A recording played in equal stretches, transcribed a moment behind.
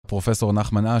פרופסור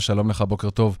נחמן אש, שלום לך, בוקר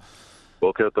טוב.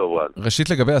 בוקר טוב, רז. ראשית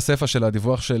לגבי הספר של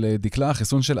הדיווח של דקלה,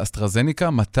 החיסון של אסטרזניקה,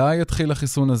 מתי יתחיל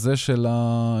החיסון הזה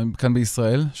כאן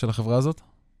בישראל, של החברה הזאת?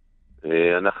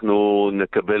 אנחנו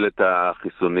נקבל את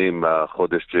החיסונים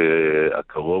בחודש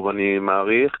הקרוב, אני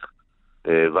מעריך,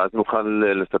 ואז נוכל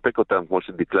לספק אותם, כמו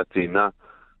שדקלה ציינה,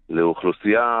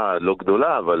 לאוכלוסייה לא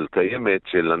גדולה, אבל קיימת,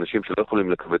 של אנשים שלא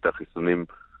יכולים לקבל את החיסונים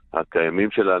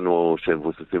הקיימים שלנו,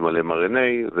 שמבוססים עליהם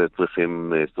RNA,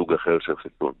 וצריכים סוג אחר של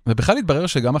חיסון. ובכלל התברר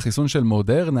שגם החיסון של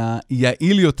מודרנה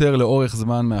יעיל יותר לאורך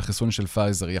זמן מהחיסון של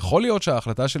פייזר. יכול להיות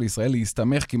שההחלטה של ישראל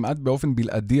להסתמך כמעט באופן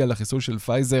בלעדי על החיסון של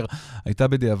פייזר הייתה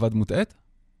בדיעבד מוטעת?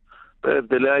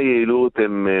 הבדלי היעילות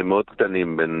הם מאוד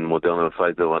קטנים בין מודרנה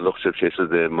ופייזר, ואני לא חושב שיש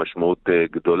לזה משמעות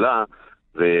גדולה,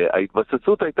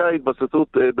 וההתבססות הייתה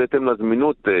התבססות בהתאם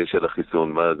לזמינות של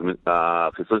החיסון.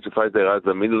 החיסון של פייזר היה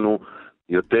זמין לנו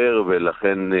יותר,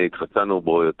 ולכן התחסנו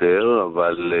בו יותר,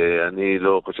 אבל אני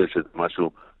לא חושב שזה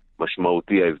משהו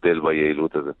משמעותי ההבדל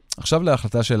ביעילות הזה. עכשיו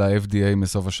להחלטה של ה-FDA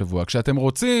מסוף השבוע. כשאתם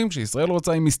רוצים, כשישראל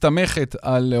רוצה, היא מסתמכת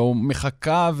על, או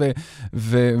מחכה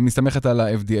ומסתמכת על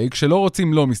ה-FDA, כשלא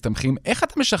רוצים לא מסתמכים. איך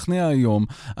אתה משכנע היום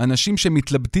אנשים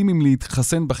שמתלבטים אם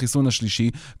להתחסן בחיסון השלישי,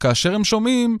 כאשר הם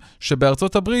שומעים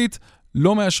שבארצות הברית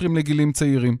לא מאשרים לגילים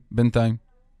צעירים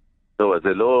בינתיים? טוב,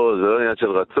 זה לא עניין של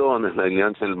רצון, זה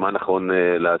עניין של מה נכון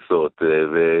לעשות.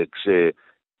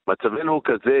 וכשמצבנו הוא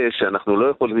כזה שאנחנו לא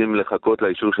יכולים לחכות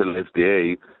לאישור של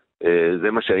ה-FDA,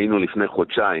 זה מה שהיינו לפני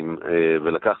חודשיים,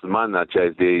 ולקח זמן עד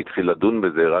שה-FDA התחיל לדון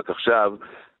בזה רק עכשיו,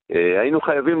 היינו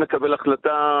חייבים לקבל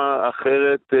החלטה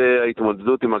אחרת.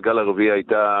 ההתמודדות עם הגל הרביעי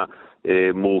הייתה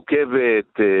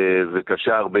מורכבת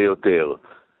וקשה הרבה יותר.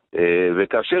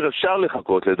 וכאשר אפשר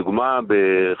לחכות, לדוגמה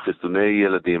בחיסוני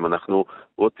ילדים, אנחנו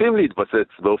רוצים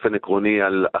להתבסס באופן עקרוני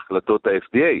על החלטות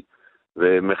ה-FDA,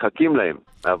 ומחכים להם.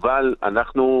 אבל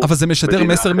זה משדר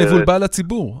מסר מבולבל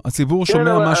לציבור. הציבור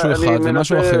שומע משהו אחד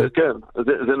ומשהו אחר. כן,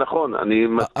 זה נכון. אני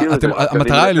מסכים את זה.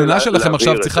 המטרה העליונה שלכם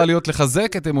עכשיו צריכה להיות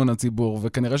לחזק את אמון הציבור,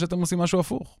 וכנראה שאתם עושים משהו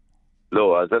הפוך.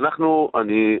 לא, אז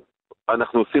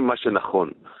אנחנו עושים מה שנכון.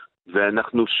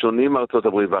 ואנחנו שונים מארצות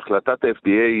הברית, והחלטת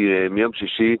ה-FDA מיום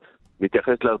שישי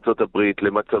מתייחסת לארצות הברית,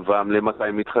 למצבם, למתי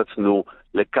הם התחסנו,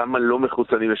 לכמה לא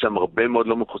מחוסנים, יש שם הרבה מאוד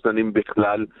לא מחוסנים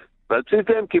בכלל, ועל בסיס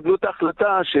זה הם קיבלו את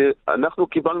ההחלטה שאנחנו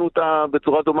קיבלנו אותה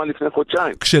בצורה דומה לפני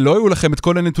חודשיים. כשלא היו לכם את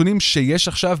כל הנתונים שיש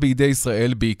עכשיו בידי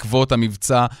ישראל, בעקבות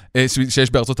המבצע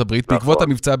שיש בארצות הברית, בעקבות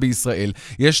המבצע בישראל,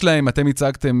 יש להם, אתם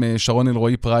הצגתם, שרון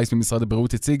אלרועי פרייס ממשרד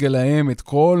הבריאות הציגה להם את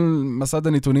כל מסד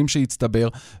הנתונים שהצטבר,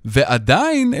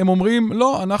 ועדיין הם אומרים,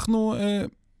 לא, אנחנו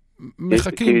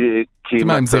מחכים.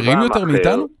 מה, הם זהירים יותר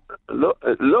מאיתנו?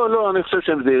 לא, אני חושב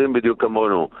שהם זהירים בדיוק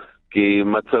כמונו, כי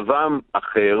מצבם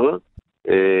אחר,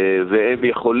 והם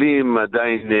יכולים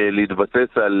עדיין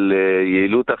להתבסס על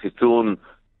יעילות החיסון,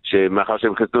 שמאחר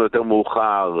שהם חיסנו יותר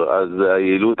מאוחר, אז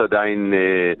היעילות עדיין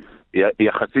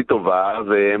יחסית טובה,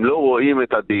 והם לא רואים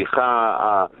את הדעיכה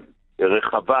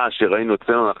הרחבה שראינו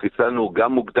אצלנו, חיסנו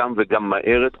גם מוקדם וגם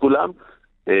מהר את כולם,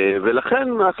 ולכן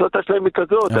ההחלטה שלהם היא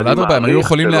כזאת. אבל אדרבה, הם היו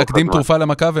יכולים להקדים תרופה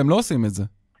למכה והם לא עושים את זה.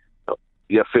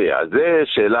 יפה, אז זו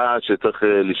שאלה שצריך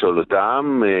לשאול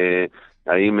אותם,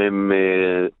 האם הם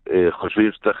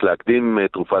חושבים שצריך להקדים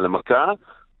תרופה למכה,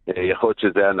 יכול להיות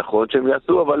שזה היה נכון שהם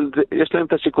יעשו, אבל יש להם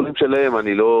את השיקולים שלהם,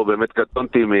 אני לא באמת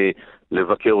קטונתי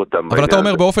מלבקר אותם. אבל אתה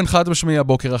אומר באופן חד משמעי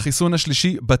הבוקר, החיסון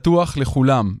השלישי בטוח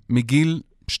לכולם, מגיל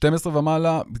 12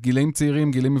 ומעלה, גילאים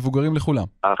צעירים, גילאים מבוגרים לכולם.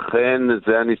 אכן,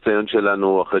 זה הניסיון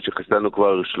שלנו, אחרי שחיסנו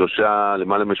כבר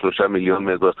למעלה מ3 מיליון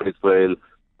מאזרחי ישראל,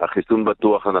 החיסון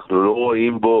בטוח, אנחנו לא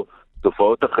רואים בו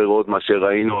תופעות אחרות מה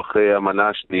שראינו אחרי המנה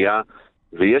השנייה,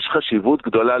 ויש חשיבות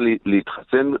גדולה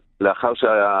להתחסן לאחר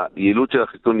שהיעילות של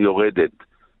החיסון יורדת.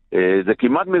 זה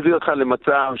כמעט מביא אותך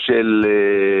למצב של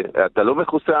אתה לא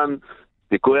מחוסן,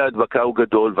 סיכוי ההדבקה הוא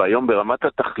גדול, והיום ברמת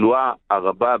התחלואה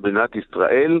הרבה במדינת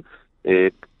ישראל,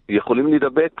 יכולים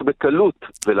להידבק בקלות,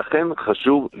 ולכן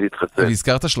חשוב להתחסן.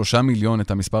 והזכרת 3 מיליון,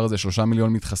 את המספר הזה, 3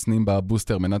 מיליון מתחסנים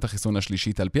בבוסטר, מנת החיסון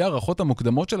השלישית. על פי הערכות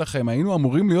המוקדמות שלכם, היינו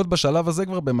אמורים להיות בשלב הזה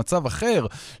כבר במצב אחר,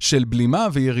 של בלימה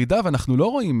וירידה, ואנחנו לא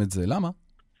רואים את זה. למה?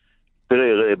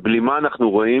 תראה, בלימה אנחנו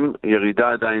רואים,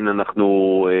 ירידה עדיין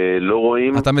אנחנו לא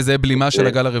רואים. אתה מזהה בלימה של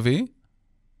הגל הרביעי?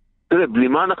 תראה,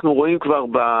 בלימה אנחנו רואים כבר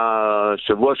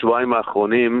בשבוע-שבועיים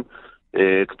האחרונים,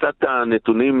 קצת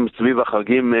הנתונים סביב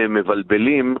החגים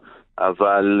מבלבלים,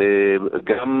 אבל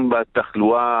גם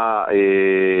בתחלואה,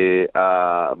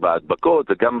 בהדבקות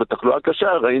וגם בתחלואה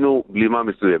הקשה ראינו בלימה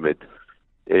מסוימת.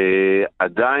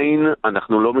 עדיין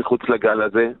אנחנו לא מחוץ לגל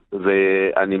הזה,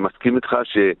 ואני מסכים איתך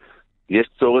שיש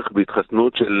צורך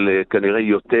בהתחסנות של כנראה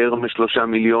יותר מ3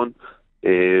 מיליון,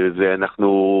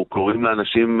 ואנחנו קוראים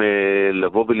לאנשים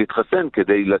לבוא ולהתחסן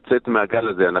כדי לצאת מהגל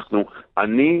הזה.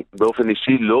 אני באופן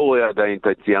אישי לא רואה עדיין את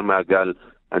היציאה מהגל.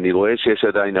 אני רואה שיש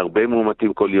עדיין הרבה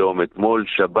מאומתים כל יום. אתמול,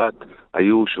 שבת,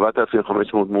 היו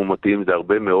 7,500 מאומתים, זה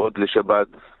הרבה מאוד לשבת,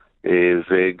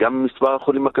 וגם מספר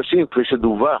החולים הקשים, כפי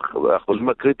שדווח, החולים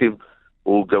הקריטיים,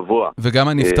 הוא גבוה. וגם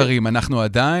הנפטרים, אנחנו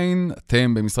עדיין,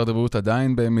 אתם במשרד הבריאות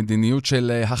עדיין במדיניות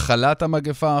של הכלת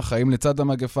המגפה, חיים לצד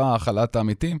המגפה, הכלת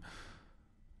המתים?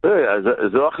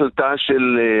 זו החלטה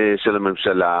של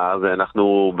הממשלה,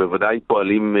 ואנחנו בוודאי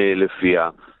פועלים לפיה,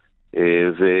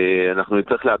 ואנחנו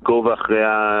נצטרך לעקוב אחרי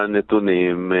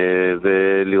הנתונים,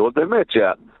 ולראות באמת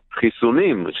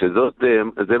שהחיסונים,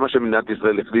 זה מה שמדינת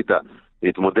ישראל החליטה,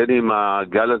 להתמודד עם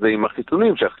הגל הזה, עם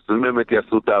החיסונים, שהחיסונים באמת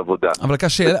יעשו את העבודה. אבל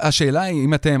השאלה היא,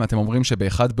 אם אתם אומרים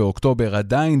שב-1 באוקטובר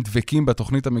עדיין דבקים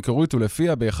בתוכנית המקורית,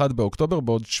 ולפיה ב-1 באוקטובר,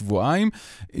 בעוד שבועיים,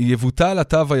 יבוטל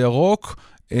התו הירוק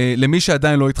למי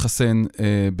שעדיין לא התחסן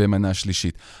במנה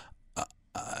שלישית.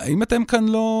 האם אתם כאן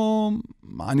לא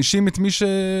מענישים את מי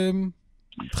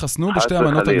שהתחסנו בשתי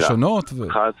המנות הראשונות?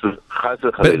 חס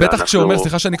וחלילה. בטח כשאומר,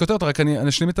 סליחה שאני כותב אותה, רק אני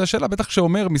אשלים את השאלה, בטח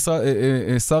כשאומר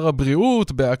שר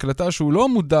הבריאות בהקלטה שהוא לא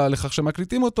מודע לכך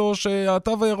שמקליטים אותו,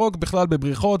 שהתו הירוק בכלל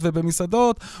בבריכות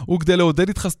ובמסעדות, הוא כדי לעודד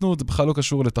התחסנות, זה בכלל לא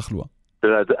קשור לתחלואה.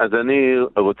 אז אני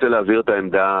רוצה להעביר את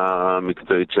העמדה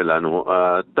המקצועית שלנו.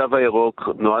 התו הירוק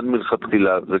נועד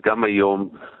מלכתחילה, וגם היום,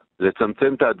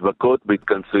 לצמצם את ההדבקות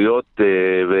בהתכנסויות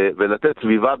ולתת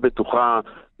סביבה בטוחה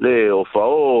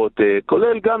להופעות,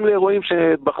 כולל גם לאירועים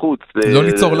שבחוץ. לא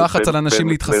ליצור לחץ על אנשים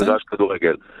להתחסן? במגרש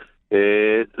כדורגל.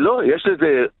 לא, יש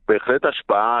לזה בהחלט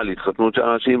השפעה על התחסנות של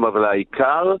אנשים, אבל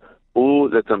העיקר הוא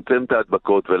לצמצם את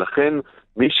ההדבקות, ולכן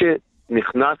מי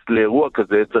שנכנס לאירוע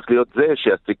כזה צריך להיות זה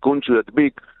שהסיכון שהוא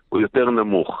ידביק הוא יותר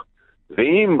נמוך.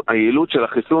 ואם היעילות של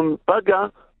החיסון פגה,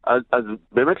 אז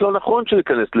באמת לא נכון שהוא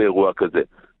ייכנס לאירוע כזה.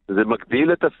 זה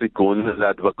מגדיל את הסיכון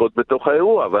להדבקות בתוך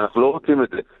האירוע, ואנחנו לא רוצים את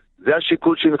זה. זה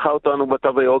השיקול שהנחה אותנו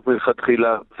בתו הירוק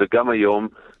מלכתחילה, וגם היום,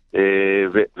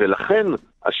 ולכן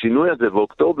השינוי הזה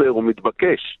באוקטובר הוא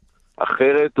מתבקש,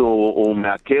 אחרת הוא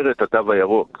מעקר את התו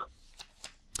הירוק.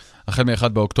 החל מ-1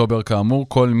 באוקטובר כאמור,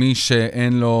 כל מי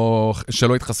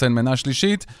שלא יתחסן מנה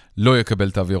שלישית, לא יקבל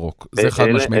תו ירוק. זה חד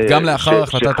משמעית. גם לאחר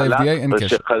החלטת ה-FDA אין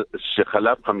קשר.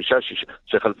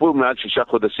 שחלפו מעל 6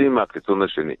 חודשים מהחיסון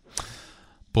השני.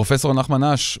 פרופסור נחמן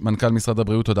אש, מנכ"ל משרד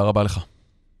הבריאות, תודה רבה לך.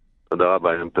 תודה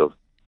רבה, יום טוב.